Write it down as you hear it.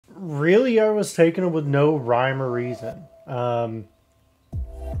Really, I was taking them with no rhyme or reason.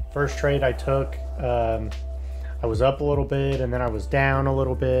 First trade I took, I was up a little bit, and then I was down a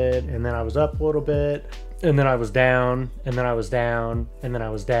little bit, and then I was up a little bit, and then I was down, and then I was down, and then I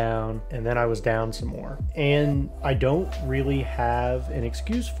was down, and then I was down some more. And I don't really have an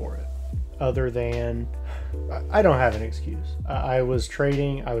excuse for it, other than I don't have an excuse. I was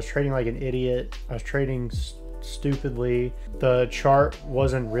trading like an idiot. I was trading stupidly. The chart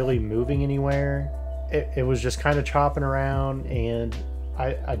wasn't really moving anywhere. It was just kind of chopping around, and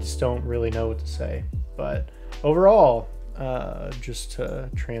I just don't really know what to say. But overall, just to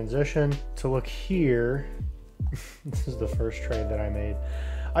transition to look here, this is the first trade that I made.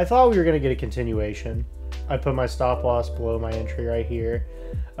 I thought we were going to get a continuation. I put my stop loss below my entry right here.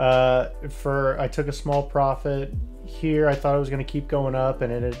 I took a small profit here. I thought it was going to keep going up,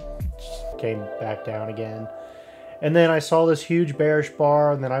 and it just came back down again. And then I saw this huge bearish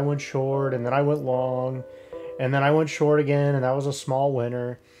bar, and then I went short, and then I went long, and then I went short again, and that was a small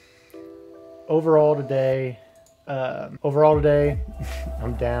winner. Overall today, I'm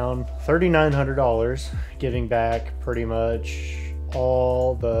down $3,900, giving back pretty much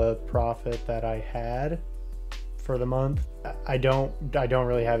all the profit that I had for the month. I don't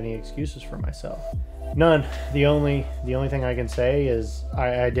really have any excuses for myself. None. The only thing I can say is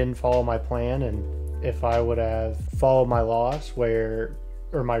I didn't follow my plan, and if I would have followed my loss or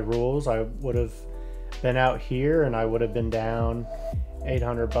my rules, I would have been out here and I would have been down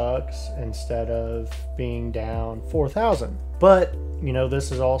 $800 instead of being down 4,000. But you know,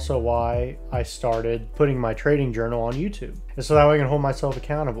 this is also why I started putting my trading journal on YouTube, and so that way I can hold myself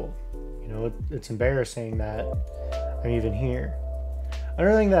accountable. You know, it's embarrassing that I'm even here.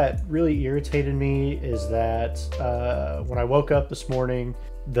 Another thing that really irritated me is that when I woke up this morning,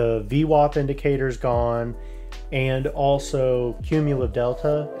 the VWAP indicator is gone, and also cumulative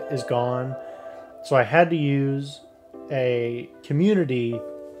delta is gone. So I had to use a community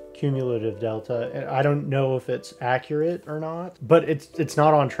cumulative delta, and I don't know if it's accurate or not, but it's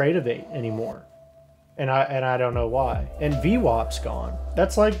not on Tradeovate anymore, and I don't know why. And VWAP's gone.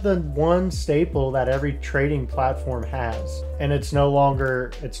 That's like the one staple that every trading platform has, and it's no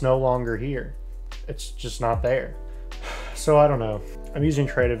longer here. It's just not there. So I don't know. I'm using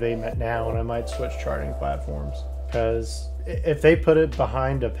Tradeovate now, and I might switch charting platforms, because if they put it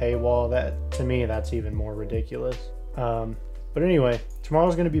behind a paywall, that to me that's even more ridiculous. But anyway,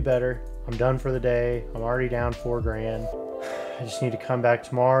 tomorrow's going to be better. I'm done for the day. I'm already down $4,000. I just need to come back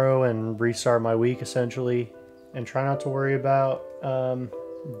tomorrow and restart my week essentially, and try not to worry about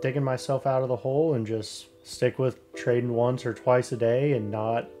digging myself out of the hole, and just stick with trading once or twice a day and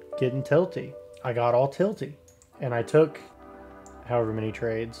not getting tilty. I got all tilty, and I took however many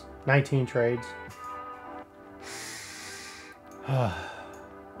trades, 19 trades.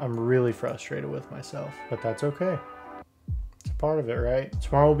 I'm really frustrated with myself, but that's okay. It's a part of it, right?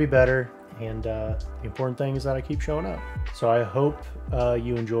 Tomorrow will be better, and the important thing is that I keep showing up. So I hope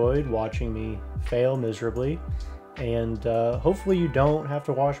you enjoyed watching me fail miserably, and hopefully you don't have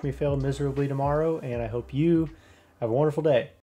to watch me fail miserably tomorrow, and I hope you have a wonderful day.